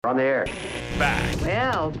On the air. Back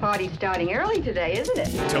Well, party's starting early today, isn't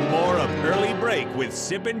it? to more of Early Break with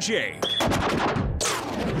Sip and Jake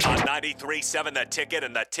on 93.7 The Ticket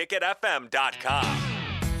and theticketfm.com.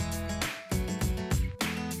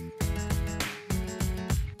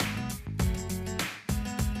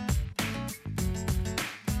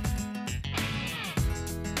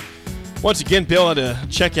 Once again, Bill had to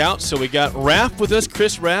check out, so we got Raff with us,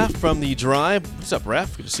 Chris Raff from The Drive. What's up,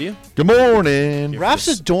 Raff? Good to see you. Good morning. Raff's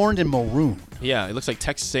adorned in maroon. Yeah, it looks like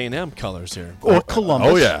Texas A&M colors here. Or Columbus.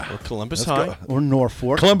 Oh, yeah. Or Columbus Let's High. go. Or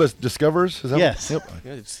Norfolk. Columbus Discovers? Is that Yes. Yep.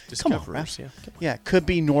 Yeah, it's Come on, Discoverers. Raff. Yeah, Yeah, it could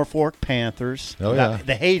be Norfolk Panthers. Oh, yeah.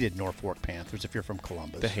 The hated Norfolk Panthers if you're from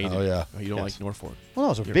Columbus. the hated. Oh, yeah. Oh, you don't Yes. like Norfolk. Well, it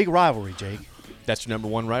was a big rivalry, Jake. That's your number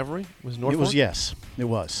one rivalry? Was Norfolk? It was, yes. It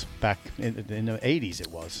was. Back in the 80s, it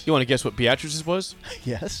was. You want to guess what Beatrice's was?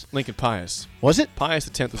 Yes. Lincoln Pius. Was it? Pius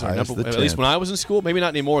the 10th was our Pius number. the At least 10th. when I was in school. Maybe not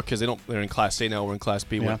anymore because they're in Class A now. We're in Class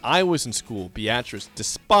B. Yeah. When I was in school, Beatrice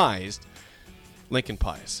despised Lincoln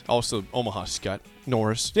Pius. Also, Omaha Scott.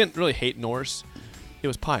 Norris. Didn't really hate Norris. It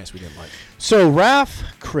was Pius we didn't like. So, Raff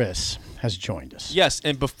Chris has joined us. Yes,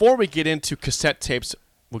 and before we get into cassette tapes,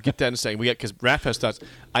 we'll get that in a second. Because Raff has thoughts.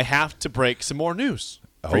 I have to break some more news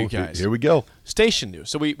for you guys. Here we go. Station news.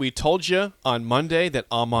 So we told you on Monday that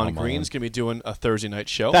Amon Green's going to be doing a Thursday night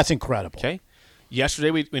show. That's incredible. Okay.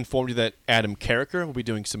 Yesterday we informed you that Adam Carricker will be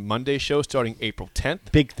doing some Monday shows starting April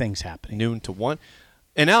 10th, Big things happening. noon to 1.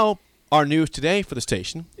 And now our news today for the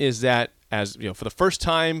station is that, as you know, for the first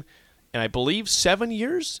time in I believe 7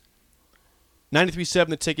 years, 93.7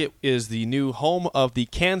 The Ticket is the new home of the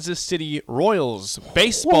Kansas City Royals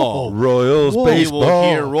baseball. Royals Whoa. You baseball. will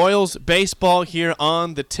hear Royals baseball here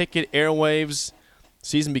on the Ticket airwaves.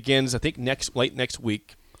 Season begins, I think, late next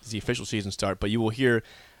week is the official season start. But you will hear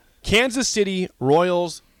Kansas City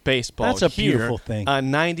Royals baseball. That's a here beautiful thing. On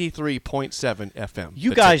 93.7 FM.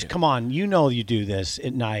 You The guys, Ticket. come on. You know you do this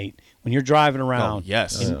at night when you're driving around. Oh,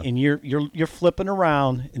 yes. And you're flipping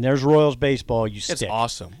around, and there's Royals baseball. You stick. It's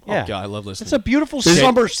awesome. Yeah. Oh, God, I love listening. It's a beautiful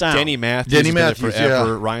summer sound. Denny Matthews. Denny has been there Matthews,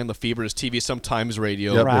 forever. yeah. Ryan Lefebvre is TV, sometimes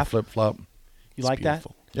radio. Yep, Raph. flip flop. You like that?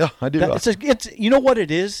 Beautiful. Yeah, I do. It's you know what it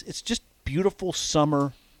is? It's just beautiful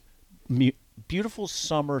summer, beautiful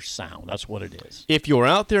summer sound. That's what it is. If you're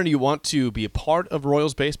out there and you want to be a part of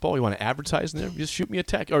Royals baseball, you want to advertise in there, just shoot me a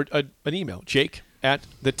text or an email,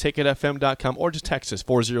 jake@theticketfm.com, or just text us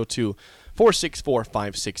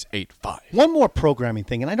 402-464-5685. One more programming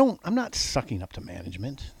thing, and I'm not sucking up to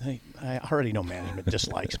management. I already know management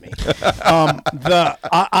dislikes me.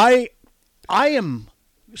 I am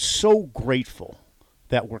so grateful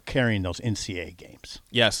that we're carrying those NCAA games.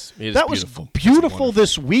 Yes, it is That beautiful. was beautiful It's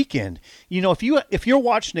this weekend. You know, if you're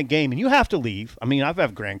watching a game and you have to leave, I mean, I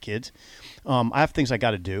have grandkids. I have things I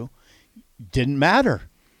got to do. Didn't matter.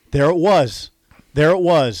 There it was. There it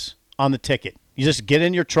was on the Ticket. You just get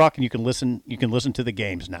in your truck and you can listen. You can listen to the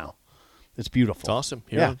games now. It's beautiful. It's awesome.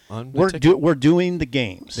 Here Yeah, on the Ticket. we're doing the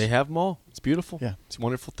games. They have them all. It's beautiful. Yeah. It's a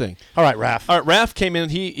wonderful thing. All right, Raff. All right, Raph came in.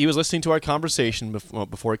 He was listening to our conversation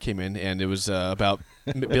before he came in, and it was about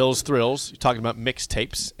Bill's Thrills, talking about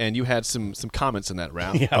mixtapes, and you had some comments on that,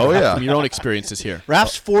 Raph. Oh, yeah. From your own experiences here.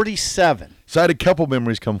 Raff's 47. So I had a couple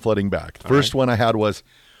memories come flooding back. The first one I had was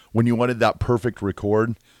when you wanted that perfect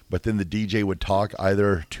record, but then the DJ would talk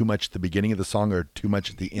either too much at the beginning of the song or too much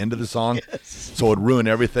at the end of the song. So it would ruin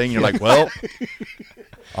everything. You're like, well,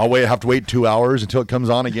 have to wait 2 hours until it comes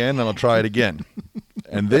on again, and I'll try it again.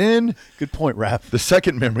 And then Good point, Raff. the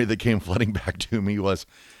second memory that came flooding back to me was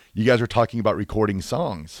you guys were talking about recording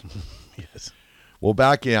songs. Yes. Well,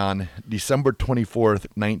 back on December 24th,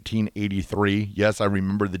 1983, yes, I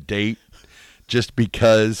remember the date just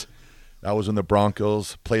because that was when the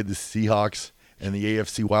Broncos played the Seahawks in the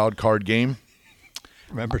AFC wild card game.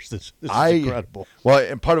 Remembers this. This is incredible. Well,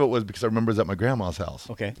 and part of it was because I remember it was at my grandma's house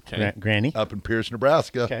Okay. Okay. Granny. up in Pierce,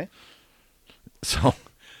 Nebraska. Okay. So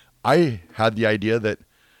I had the idea that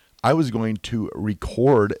I was going to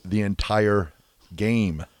record the entire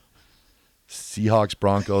game, Seahawks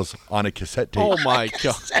Broncos, on a cassette tape. Oh, my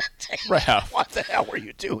God. Raph. What the hell were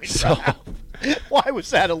you doing, Raff? Why was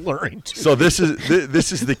that alluring to So this is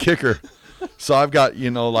the kicker. So I've got,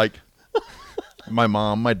 like my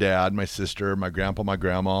mom, my dad, my sister, my grandpa, my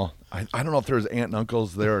grandma. I don't know if there's aunt and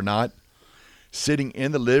uncles there or not, sitting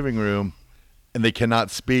in the living room, and they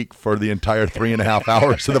cannot speak for the entire 3.5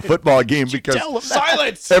 hours of the football game because tell them that?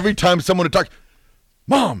 Silence! every time someone would talk,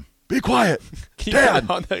 Mom, be quiet. Can you put Dad, it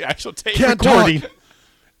on the actual tape? can't recording. talk.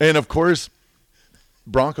 And of course,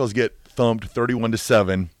 Broncos get thumped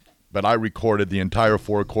 31-7, but I recorded the entire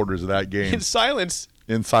 4 quarters of that game In silence.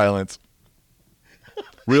 in silence.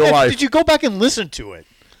 Real life. Did you go back and listen to it?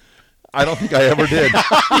 I don't think I ever did.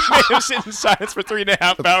 You made him sit in silence for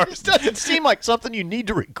 3.5 hours. It doesn't seem like something you need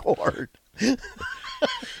to record.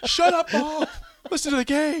 Shut up, Bob. Listen to the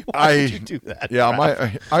game. Why did you do that? Yeah,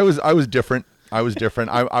 I was different. I was different.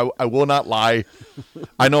 I will not lie.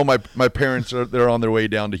 I know my parents they're on their way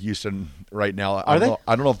down to Houston right now. Are they?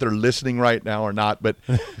 I don't know if they're listening right now or not, but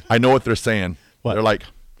I know what they're saying. What? They're like,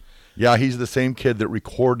 yeah, he's the same kid that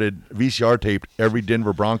recorded VCR taped every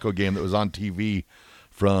Denver Bronco game that was on TV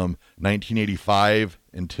from 1985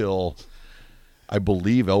 until I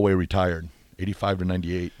believe Elway retired. 85 to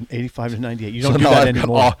 98. 85 to 98. You don't So do now that I've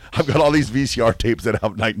anymore. I've got all these VCR tapes that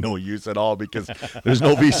have like no use at all because there's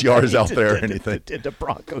no VCRs out there or anything. The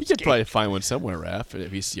Broncos You could game. probably find one somewhere, Raph.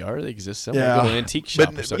 At VCR, they exist somewhere. Yeah. Go to an antique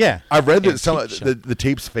shop But- or something. yeah. I've read that some Antique of the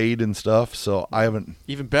tapes fade and stuff, so I haven't.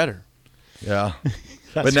 Even better. Yeah,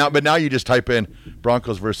 but now you just type in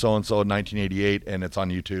Broncos versus so and so 1988, and it's on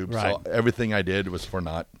YouTube. Right. So everything I did was for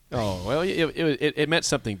naught. Oh, well, it meant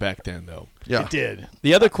something back then, though. Yeah, It did.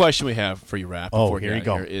 The other question we have for you, Raph, Oh, before here we you get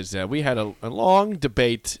go. out here, is that we had a long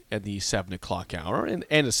debate at the 7 o'clock hour and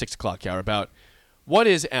the 6 o'clock hour about what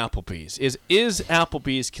is Applebee's. Is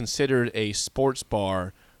Applebee's considered a sports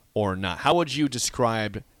bar or not? How would you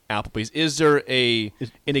describe Applebee's? Is there an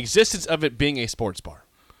existence of it being a sports bar?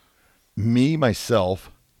 me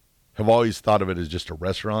myself have always thought of it as just a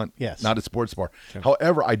restaurant, Yes. not a sports bar.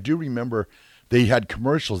 However, I do remember they had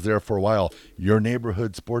commercials there for a while. Your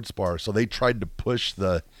neighborhood sports bar. So they tried to push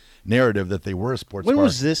the narrative that they were a sports When bar.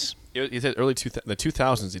 was this? It said early the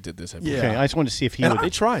 2000s they did this. I believe. Yeah. Okay, I just wanted to see if he And would.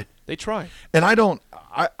 They tried. And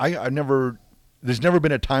I never. There's never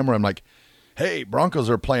been a time where I'm like, hey, Broncos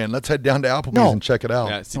are playing. Let's head down to Applebee's No. and check it out.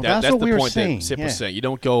 Yeah, see, Well, that's that's what the we were point saying, that Sip yeah. was saying. You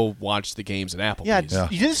don't go watch the games at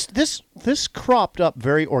Applebee's. Yeah, this cropped up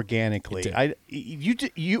very organically.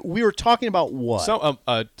 It We were talking about what? So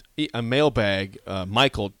a mailbag,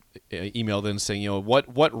 Michael emailed in saying,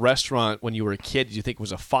 what restaurant when you were a kid did you think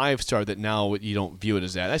was a 5-star that now you don't view it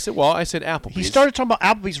as that? I said Applebee's. He started talking about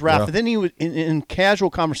Applebee's, Raff, Yeah. and then he was in casual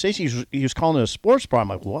conversation. He was calling it a sports bar. I'm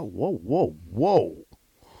like, whoa.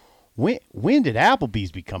 When did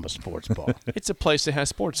Applebee's become a sports bar? It's a place that has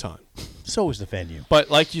sports on. So is the venue. But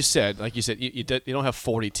like you said, you don't have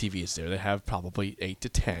 40 TVs there. They have probably 8 to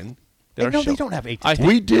 10. that are No, they shown. don't have 8 to I 10.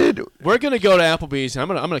 We did. We're gonna go to Applebee's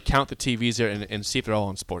and I'm gonna count the TVs there and see if they're all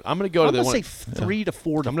on sports. I'm gonna go I'm to the going one. to say 3 to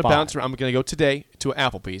 4 to I'm 5. gonna bounce around. I'm gonna go today to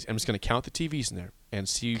Applebee's. I'm just gonna count the TVs in there and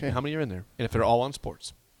see Okay. how many are in there and if they're all on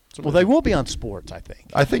sports. That's what Well, I'm they gonna will be on sports, I think.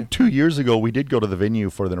 I think 2 years ago we did go to the venue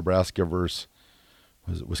for the Nebraska versus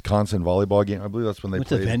was it Wisconsin volleyball game. I believe that's when they Went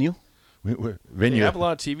to played. the venue? do. Venue. You have a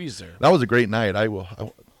lot of TVs there. That was a great night.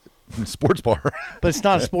 Sports bar. But it's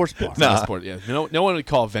not a sports bar. It's not a sport, yeah. No one would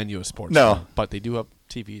call a venue a sports No. bar, but they do have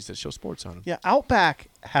TVs that show sports on them. Yeah, Outback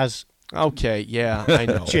has Okay, yeah, I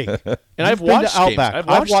know. Jake. And I've you've been watched to Outback. games.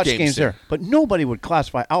 I've watched games games there, but nobody would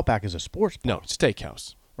classify Outback as a sports bar. No,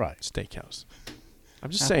 steakhouse. Right. Steakhouse. I'm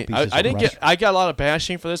just saying. Applebee's is I a didn't get. restaurant. I got a lot of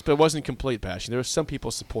bashing for this, but it wasn't complete bashing. There were some people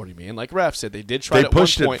supporting me, and like Raph said, they did try. They it at one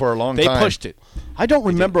pushed it point. for a long They time. pushed it. I don't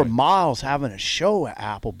remember Miles having a show at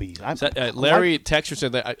Applebee's. Larry Texter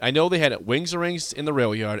said that I know they had it Wings and Rings in the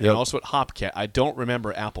rail yard and Yep. also at Hopcat. I don't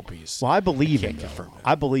remember Applebee's. Well, I believe can't him. though. confirm it.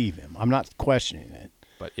 I believe him. I'm not questioning it.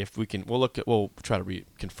 But if we can, we'll try to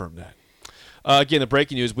confirm that. Again, the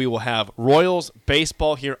breaking news: we will have Royals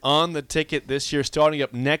baseball here on the ticket this year, starting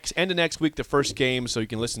up end of next week, the first game, so you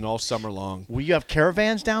can listen all summer long. Will you have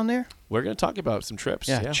caravans down there? We're going to talk about some trips.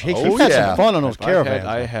 Yeah, Jake, Oh, you've had yeah. some fun on those caravans.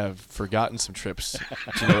 I have forgotten some trips.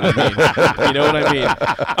 You know what I mean? You know what I mean?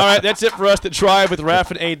 All right, that's it for us. The Drive with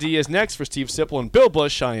Raff and AD is next. For Steve Sipple and Bill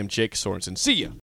Bush, I am Jake Sorensen. See ya.